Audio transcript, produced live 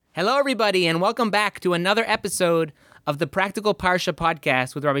Hello, everybody, and welcome back to another episode of the Practical Parsha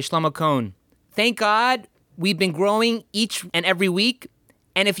podcast with Rabbi Shlomo Cohn. Thank God we've been growing each and every week,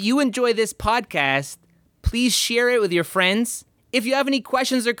 and if you enjoy this podcast, please share it with your friends. If you have any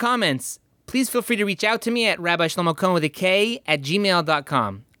questions or comments, please feel free to reach out to me at rabbishlomocohn with a K at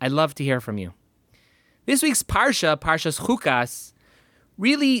gmail.com. I'd love to hear from you. This week's Parsha, Parshas Chukas,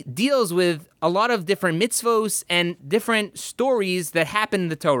 really deals with a lot of different mitzvos and different stories that happen in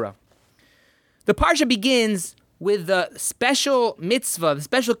the Torah. The Parsha begins with the special mitzvah, the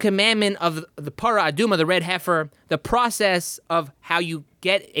special commandment of the Parah Aduma, the red heifer, the process of how you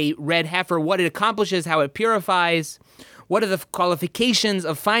get a red heifer, what it accomplishes, how it purifies, what are the qualifications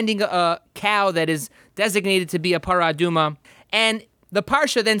of finding a cow that is designated to be a Parah Aduma. And the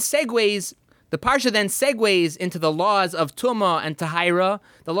Parsha then segues into the laws of Tumah and Tahira,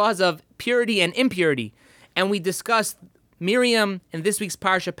 the laws of purity and impurity. And we discussed Miriam in this week's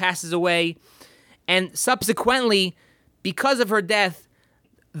Parsha passes away, and subsequently, because of her death,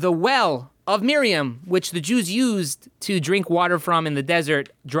 the well of Miriam, which the Jews used to drink water from in the desert,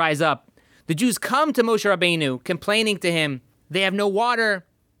 dries up. The Jews come to Moshe Rabbeinu, complaining to him. They have no water.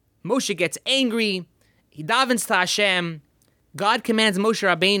 Moshe gets angry. He davens to Hashem. God commands Moshe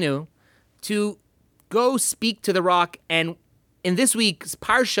Rabbeinu to go speak to the rock, and in this week's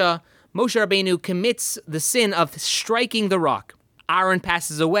Parsha, Moshe Rabbeinu commits the sin of striking the rock. Aaron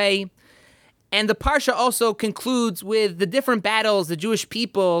passes away, and the Parsha also concludes with the different battles the Jewish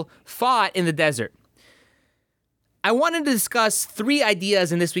people fought in the desert. I wanted to discuss three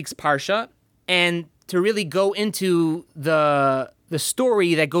ideas in this week's Parsha, and to really go into the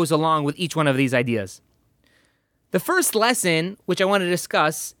story that goes along with each one of these ideas. The first lesson, which I want to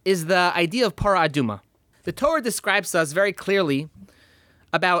discuss, is the idea of Parah Aduma. The Torah describes to us very clearly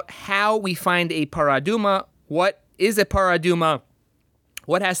about how we find a Parah Aduma, what is a Parah Aduma,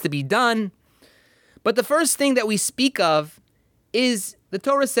 what has to be done. But the first thing that we speak of is, the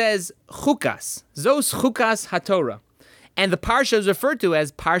Torah says, Chukas, Zos Chukas HaTorah. And the Parsha is referred to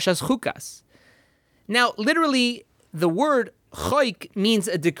as Parshas Chukas. Now, literally, the word choik means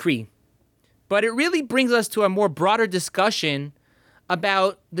a decree. But it really brings us to a more broader discussion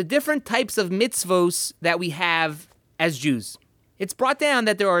about the different types of mitzvos that we have as Jews. It's brought down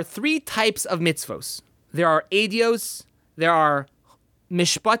that there are three types of mitzvos. There are edios, there are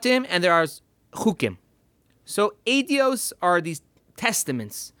mishpatim, and there are chukim. So edios are these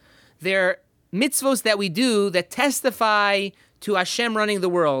testaments. They're mitzvos that we do that testify to Hashem running the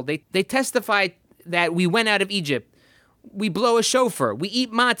world. They testify that we went out of Egypt. We blow a shofar, we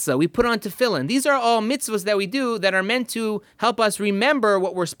eat matzah, we put on tefillin. These are all mitzvahs that we do that are meant to help us remember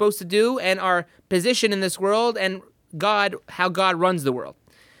what we're supposed to do and our position in this world and God, how God runs the world.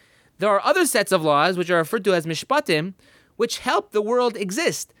 There are other sets of laws, which are referred to as mishpatim, which help the world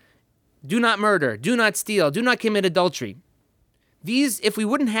exist. Do not murder, do not steal, do not commit adultery. These, if we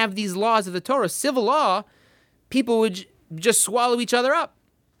wouldn't have these laws of the Torah, civil law, people would just swallow each other up.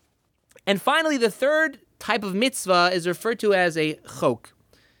 And finally, the third type of mitzvah is referred to as a chok,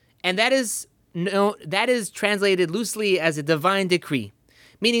 and that is translated loosely as a divine decree,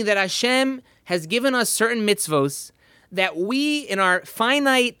 meaning that Hashem has given us certain mitzvos that we, in our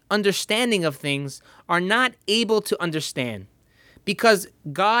finite understanding of things, are not able to understand, because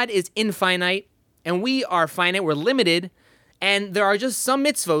God is infinite and we are finite, we're limited, and there are just some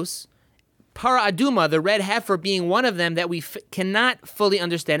mitzvos, Parah Aduma, the red heifer being one of them, that we cannot fully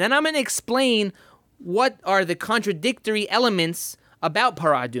understand. And I'm going to explain what are the contradictory elements about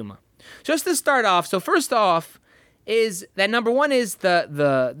Parah Aduma. Just to start off, so first off is that number one is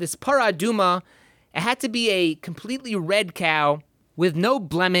this Parah Aduma, it had to be a completely red cow with no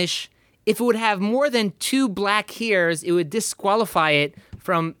blemish. If it would have more than 2 black hairs, it would disqualify it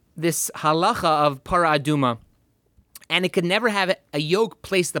from this halacha of Parah Aduma. And it could never have a yoke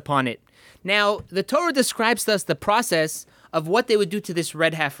placed upon it. Now, the Torah describes to us the process of what they would do to this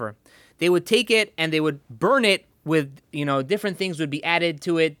red heifer. They would take it and they would burn it with, different things would be added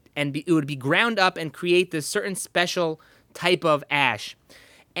to it, and it would be ground up and create this certain special type of ash.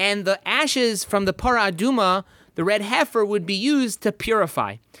 And the ashes from the Parah Aduma, the red heifer, would be used to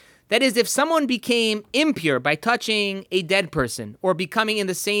purify. That is, if someone became impure by touching a dead person or becoming in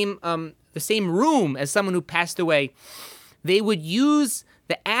the same room as someone who passed away, they would use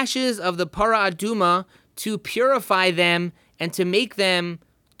the ashes of the Parah Aduma to purify them and to make them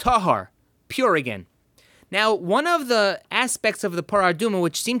tahar, pure again. Now, one of the aspects of the Parah Aduma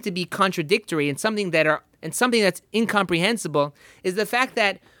which seem to be contradictory and something that's incomprehensible is the fact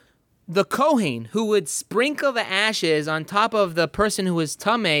that the Kohen, who would sprinkle the ashes on top of the person who was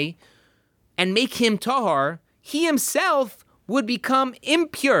tameh and make him tahar, he himself would become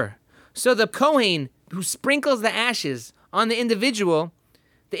impure. So the Kohen who sprinkles the ashes on the individual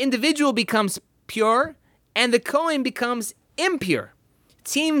becomes pure and the Kohen becomes impure. It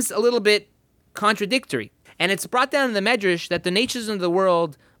seems a little bit contradictory. And it's brought down in the Medrash that the nations of the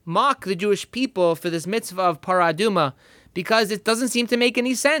world mock the Jewish people for this mitzvah of Parah Aduma because it doesn't seem to make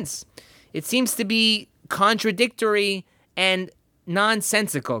any sense. It seems to be contradictory and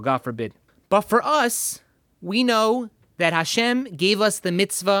nonsensical, God forbid. But for us, we know that Hashem gave us the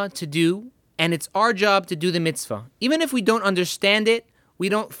mitzvah to do, and it's our job to do the mitzvah. Even if we don't understand it, we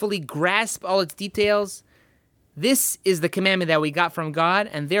don't fully grasp all its details, this is the commandment that we got from God,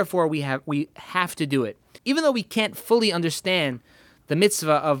 and therefore we have to do it. Even though we can't fully understand the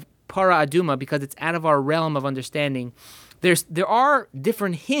mitzvah of Parah Aduma because it's out of our realm of understanding, there are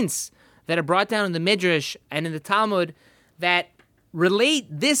different hints that are brought down in the Midrash and in the Talmud that relate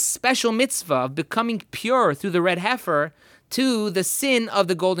this special mitzvah of becoming pure through the red heifer to the sin of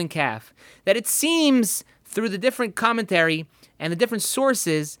the golden calf. That it seems through the different commentary and the different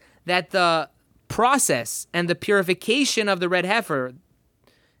sources that the process and the purification of the red heifer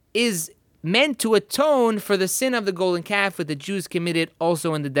is meant to atone for the sin of the golden calf that the Jews committed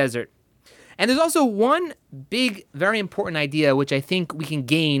also in the desert. And there's also one big, very important idea which I think we can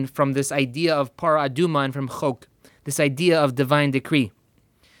gain from this idea of Parah Aduma and from Chok, this idea of divine decree.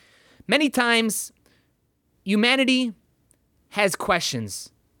 Many times, humanity has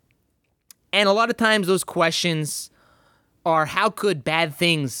questions. And a lot of times those questions are, how could bad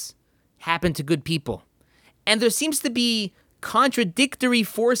things happen to good people? And there seems to be contradictory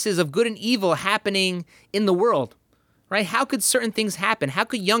forces of good and evil happening in the world, right? How could certain things happen? How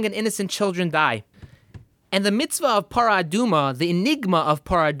could young and innocent children die? And the mitzvah of Parah Aduma, the enigma of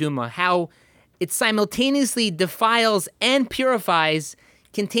Parah Aduma, how it simultaneously defiles and purifies,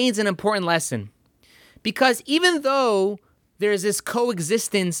 contains an important lesson. Because even though there's this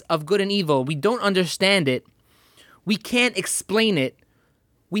coexistence of good and evil, we don't understand it, we can't explain it,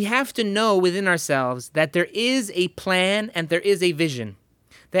 we have to know within ourselves that there is a plan and there is a vision.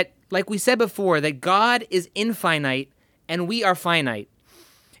 That, like we said before, that God is infinite and we are finite.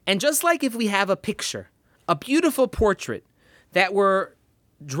 And just like if we have a picture, a beautiful portrait that we're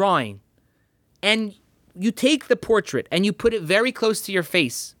drawing, and you take the portrait and you put it very close to your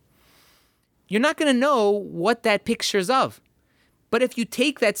face, you're not going to know what that picture's of. But if you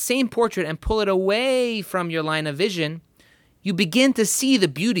take that same portrait and pull it away from your line of vision, you begin to see the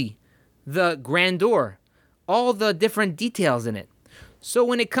beauty, the grandeur, all the different details in it. So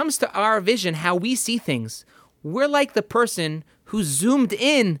when it comes to our vision, how we see things, we're like the person who zoomed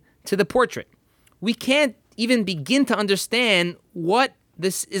in to the portrait. We can't even begin to understand what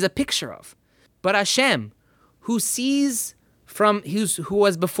this is a picture of. But Hashem, who sees from who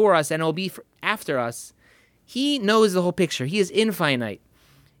was before us and will be after us, he knows the whole picture. He is infinite.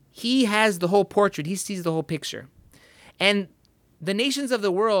 He has the whole portrait. He sees the whole picture. And the nations of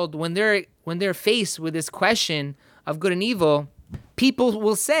the world, when they're faced with this question of good and evil, people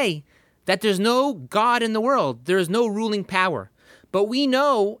will say that there's no God in the world. There is no ruling power. But we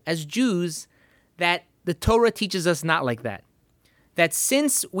know as Jews that the Torah teaches us not like that. That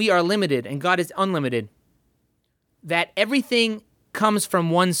since we are limited and God is unlimited, that everything comes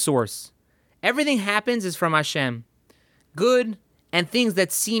from one source. Everything happens is from Hashem. Good and things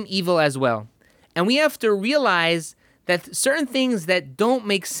that seem evil as well. And we have to realize that certain things that don't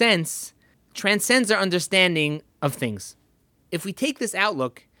make sense transcends our understanding of things. If we take this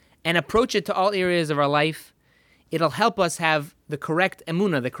outlook and approach it to all areas of our life, it'll help us have the correct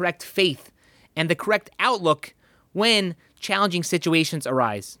emunah, the correct faith, and the correct outlook when challenging situations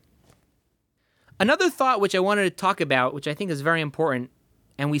arise. Another thought which I wanted to talk about, which I think is very important,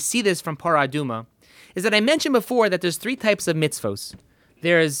 and we see this from Parah Aduma, is that I mentioned before that there's three types of mitzvos.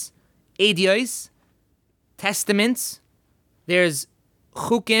 There's edios, testaments, there's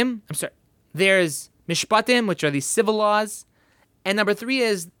there's mishpatim, which are these civil laws, and number three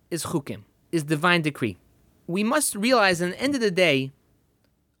is chukim, is divine decree. We must realize at the end of the day,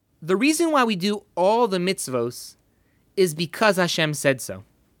 the reason why we do all the mitzvos is because Hashem said so.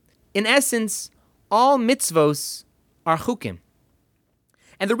 In essence, all mitzvos are chukim.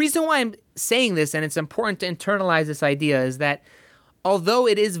 And the reason why I'm saying this, and it's important to internalize this idea, is that although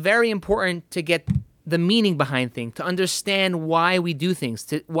it is very important to get the meaning behind things, to understand why we do things,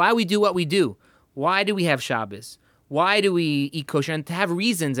 why we do what we do, why do we have Shabbos, why do we eat kosher, and to have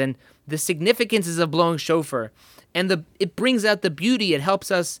reasons, and the significances of blowing shofar, and it brings out the beauty, it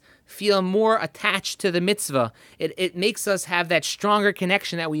helps us feel more attached to the mitzvah, it makes us have that stronger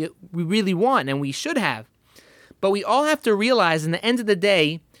connection that we really want and we should have. But we all have to realize in the end of the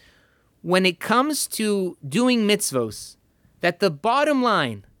day, when it comes to doing mitzvos, that the bottom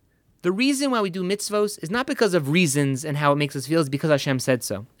line, the reason why we do mitzvos is not because of reasons and how it makes us feel, it's because Hashem said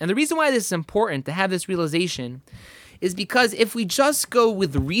so. And the reason why this is important to have this realization is because if we just go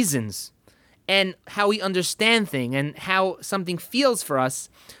with reasons and how we understand things and how something feels for us,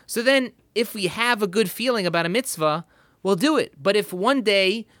 so then if we have a good feeling about a mitzvah, we'll do it. But if one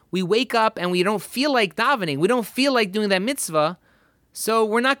day we wake up and we don't feel like davening, we don't feel like doing that mitzvah, so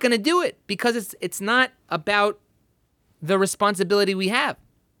we're not going to do it because it's not about the responsibility we have,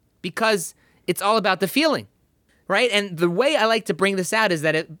 because it's all about the feeling, right? And the way I like to bring this out is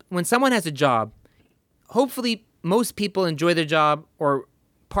that when someone has a job, hopefully most people enjoy their job or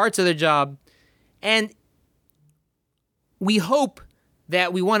parts of their job, and we hope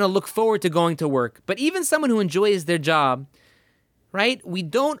that we want to look forward to going to work. But even someone who enjoys their job, right, we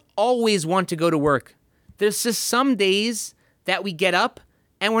don't always want to go to work. There's just some days that we get up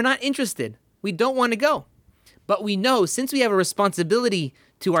and we're not interested. We don't want to go. But we know, since we have a responsibility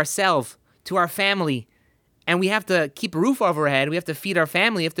to ourselves, to our family, and we have to keep a roof over our head, we have to feed our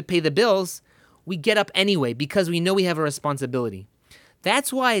family, we have to pay the bills, we get up anyway because we know we have a responsibility.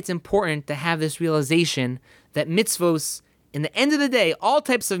 That's why it's important to have this realization that mitzvos, in the end of the day, all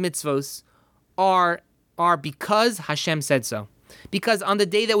types of mitzvos are because Hashem said so. Because on the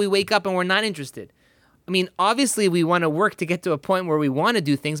day that we wake up and we're not interested, I mean, obviously we want to work to get to a point where we want to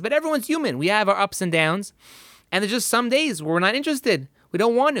do things, but everyone's human. We have our ups and downs, and there's just some days where we're not interested. We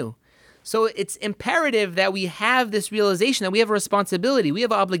don't want to. So it's imperative that we have this realization that we have a responsibility, we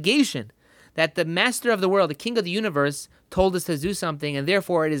have an obligation, that the master of the world, the king of the universe, told us to do something, and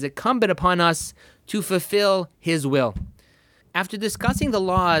therefore it is incumbent upon us to fulfill his will. After discussing the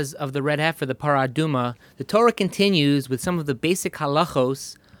laws of the red heifer, the parah aduma, the Torah continues with some of the basic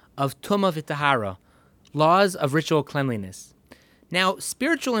halachos of tumah v'tahara, laws of ritual cleanliness. Now,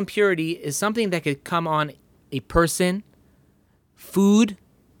 spiritual impurity is something that could come on a person, food,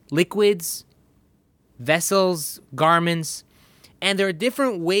 liquids, vessels, garments, and there are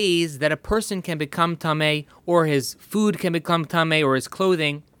different ways that a person can become tameh, or his food can become tameh, or his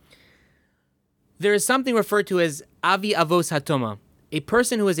clothing. There is something referred to as avi avos hatoma, a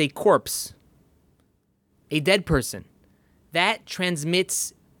person who is a corpse, a dead person. That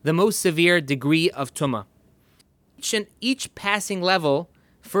transmits the most severe degree of tumah. Each passing level,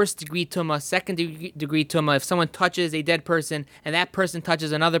 first degree tumah, second degree tumah, if someone touches a dead person and that person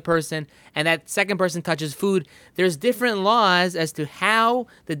touches another person and that second person touches food, there's different laws as to how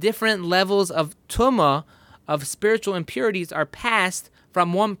the different levels of tumah, of spiritual impurities, are passed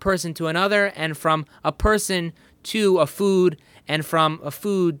from one person to another, and from a person to a food, and from a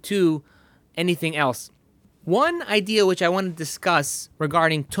food to anything else. One idea which I want to discuss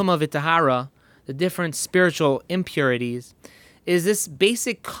regarding tumah v'tahara, the different spiritual impurities, is this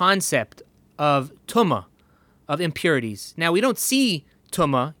basic concept of tumah, of impurities. Now, we don't see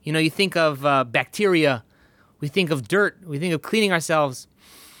tumah. You think of bacteria, we think of dirt, we think of cleaning ourselves.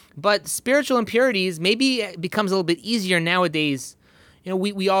 But spiritual impurities maybe it becomes a little bit easier nowadays.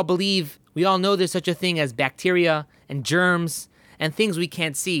 We all believe, we all know there's such a thing as bacteria and germs and things we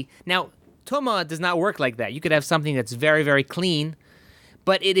can't see. Now, tumah does not work like that. You could have something that's very, very clean,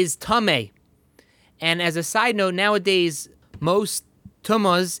 but it is tameh. And as a side note, nowadays, most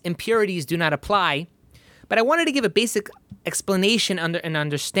tumahs, impurities, do not apply. But I wanted to give a basic explanation and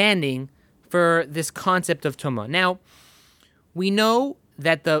understanding for this concept of tumah. Now, we know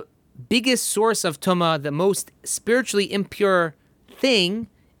that the biggest source of tumah, the most spiritually impure thing,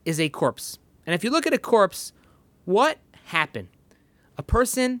 is a corpse. And if you look at a corpse, what happened? A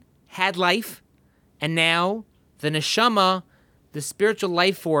person had life, and now the neshama, the spiritual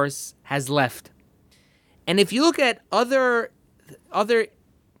life force, has left. And if you look at other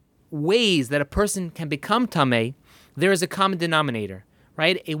ways that a person can become tameh, there is a common denominator,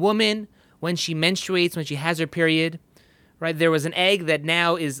 right? A woman, when she menstruates, when she has her period, right, there was an egg that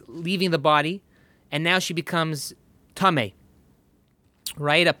now is leaving the body, and now she becomes tameh,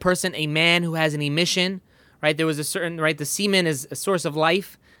 right? A person, a man who has an emission, right? There was a certain, right, the semen is a source of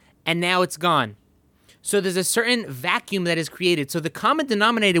life, and now it's gone. So there's a certain vacuum that is created. So the common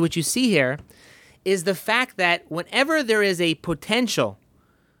denominator, which you see here, is the fact that whenever there is a potential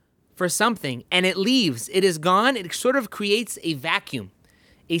for something and it leaves, it is gone, it sort of creates a vacuum,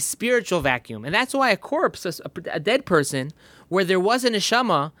 a spiritual vacuum. And that's why a corpse, a dead person, where there was a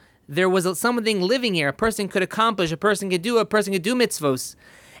neshama, there was something living here, a person could accomplish, a person could do mitzvos.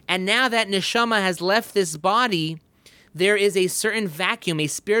 And now that neshama has left this body, there is a certain vacuum, a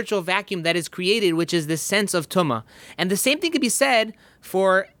spiritual vacuum that is created, which is this sense of tumah. And the same thing could be said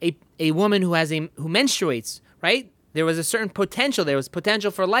for a woman who menstruates, right? There was a certain potential. There was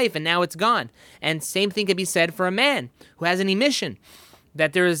potential for life, and now it's gone. And same thing can be said for a man who has an emission,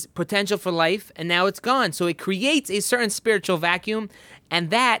 that there is potential for life, and now it's gone. So it creates a certain spiritual vacuum, and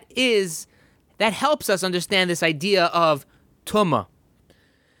that helps us understand this idea of tumah.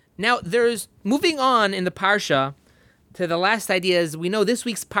 Now, there's moving on in the Parsha to the last idea is we know this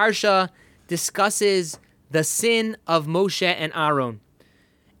week's Parsha discusses the sin of Moshe and Aaron.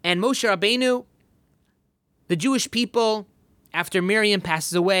 And Moshe Rabbeinu, the Jewish people, after Miriam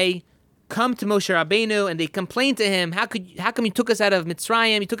passes away, come to Moshe Rabbeinu and they complain to him, how come you took us out of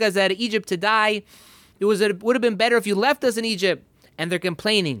Mitzrayim, you took us out of Egypt to die? It would have been better if you left us in Egypt. And they're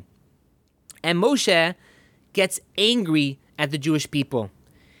complaining. And Moshe gets angry at the Jewish people.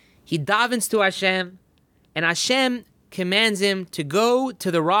 He davens to Hashem, and Hashem commands him to go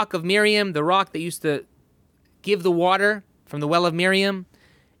to the rock of Miriam, the rock that used to give the water from the well of Miriam.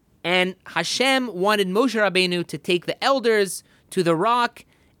 And Hashem wanted Moshe Rabbeinu to take the elders to the rock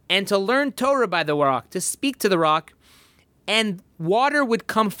and to learn Torah by the rock, to speak to the rock, and water would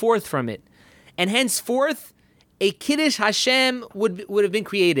come forth from it. And henceforth, a Kiddush Hashem would have been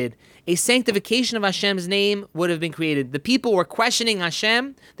created. A sanctification of Hashem's name would have been created. The people were questioning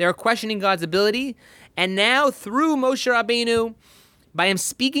Hashem. They were questioning God's ability. And now, through Moshe Rabbeinu, by him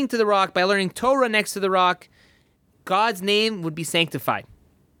speaking to the rock, by learning Torah next to the rock, God's name would be sanctified.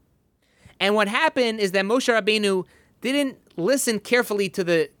 And what happened is that Moshe Rabbeinu didn't listen carefully to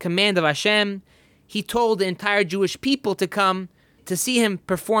the command of Hashem. He told the entire Jewish people to come to see him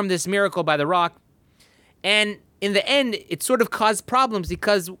perform this miracle by the rock. And in the end, it sort of caused problems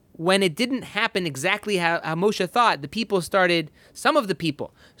because when it didn't happen exactly how Moshe thought, some of the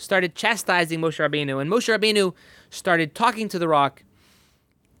people started chastising Moshe Rabbeinu. And Moshe Rabbeinu started talking to the rock,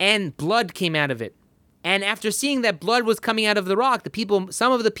 and blood came out of it. And after seeing that blood was coming out of the rock,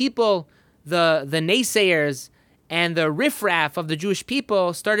 some of the people, the naysayers and the riffraff of the Jewish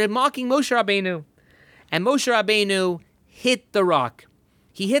people started mocking Moshe Rabbeinu. And Moshe Rabbeinu hit the rock.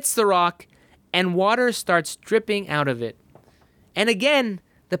 He hits the rock, and water starts dripping out of it. And again,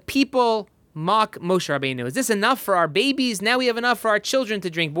 the people mock Moshe Rabbeinu. Is this enough for our babies? Now we have enough for our children to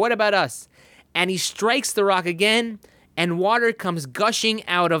drink, but what about us? And he strikes the rock again, and water comes gushing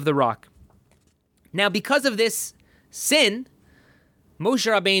out of the rock. Now, because of this sin, Moshe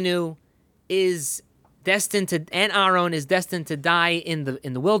Rabbeinu and Aaron is destined to die in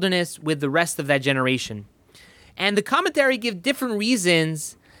the wilderness with the rest of that generation. And the commentary give different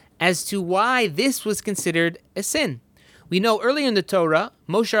reasons as to why this was considered a sin. We know earlier in the Torah,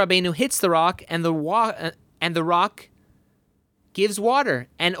 Moshe Rabbeinu hits the rock, and the rock gives water.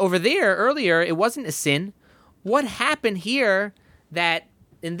 And over there, earlier, it wasn't a sin. What happened here that,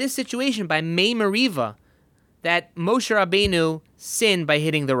 in this situation, by Mei Meriva, that Moshe Rabbeinu sinned by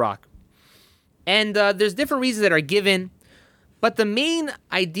hitting the rock? And there's different reasons that are given. But the main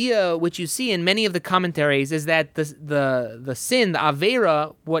idea, which you see in many of the commentaries, is that the sin, the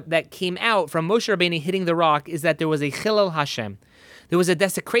Avera, what that came out from Moshe Rabbeinu hitting the rock, is that there was a Chilul Hashem. There was a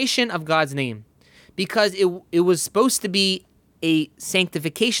desecration of God's name. Because it was supposed to be a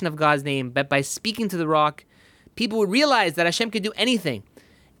sanctification of God's name, but by speaking to the rock, people would realize that Hashem could do anything.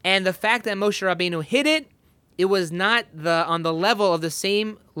 And the fact that Moshe Rabbeinu hit it, it was not on the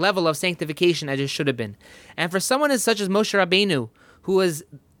same level of sanctification as it should have been. And for someone such as Moshe Rabbeinu, who was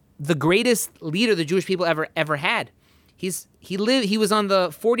the greatest leader the Jewish people ever had, he was on the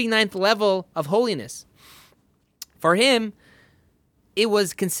 49th level of holiness. For him, it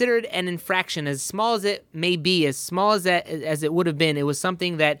was considered an infraction, as small as it may be, as small as it would have been. It was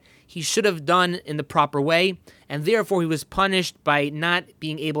something that he should have done in the proper way, and therefore he was punished by not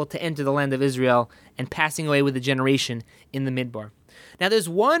being able to enter the land of Israel and passing away with a generation in the Midbar. Now, there's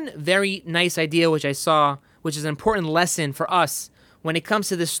one very nice idea which I saw, which is an important lesson for us when it comes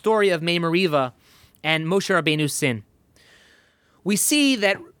to the story of Mei Meriva and Moshe Rabbeinu's sin. We see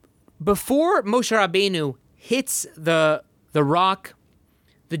that before Moshe Rabbeinu hits the rock,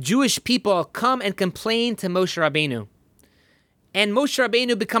 the Jewish people come and complain to Moshe Rabbeinu. And Moshe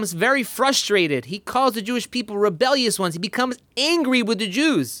Rabbeinu becomes very frustrated. He calls the Jewish people rebellious ones. He becomes angry with the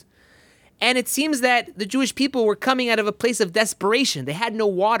Jews. And it seems that the Jewish people were coming out of a place of desperation. They had no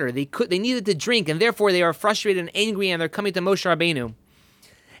water. They needed to drink, and therefore they are frustrated and angry, and they're coming to Moshe Rabbeinu.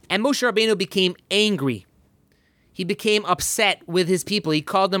 And Moshe Rabbeinu became angry. He became upset with his people. He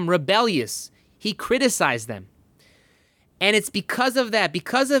called them rebellious. He criticized them. And it's because of that,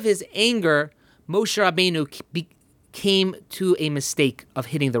 because of his anger, Moshe Rabbeinu came to a mistake of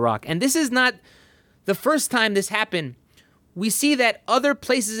hitting the rock. And this is not the first time this happened. We see that other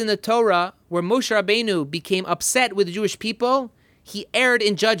places in the Torah where Moshe Rabbeinu became upset with the Jewish people, he erred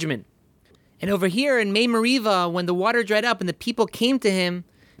in judgment. And over here in Mei Meriva, when the water dried up and the people came to him,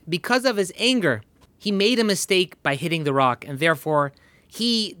 because of his anger, he made a mistake by hitting the rock, and therefore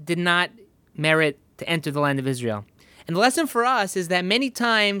he did not merit to enter the land of Israel. And the lesson for us is that many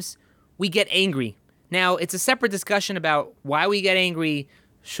times we get angry. Now, it's a separate discussion about why we get angry.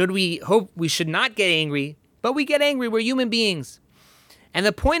 Should we not get angry? But we get angry. We're human beings. And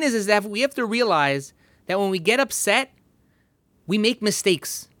the point is that we have to realize that when we get upset, we make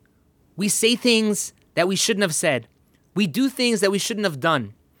mistakes. We say things that we shouldn't have said. We do things that we shouldn't have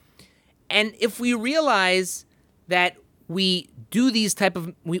done. And if we realize that we do these that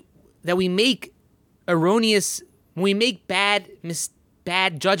we make erroneous, when we make bad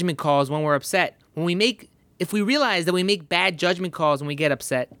judgment calls when we're upset, if we realize that we make bad judgment calls when we get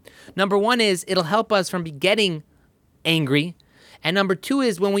upset, number one is it'll help us from getting angry. And number two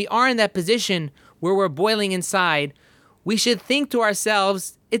is when we are in that position where we're boiling inside, we should think to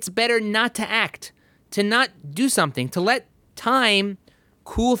ourselves, it's better not to act, to not do something, to let time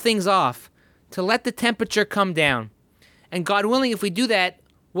cool things off, to let the temperature come down. And God willing, if we do that,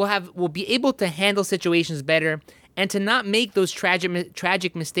 we'll be able to handle situations better and to not make those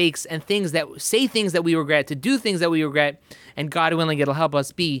tragic mistakes and say things that we regret, to do things that we regret, and God willing, it'll help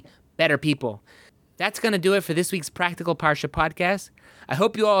us be better people. That's going to do it for this week's Practical Parsha podcast. I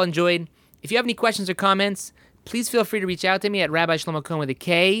hope you all enjoyed. If you have any questions or comments, please feel free to reach out to me at Rabbi Shlomo Cohen with a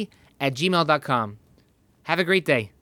K @gmail.com. Have a great day.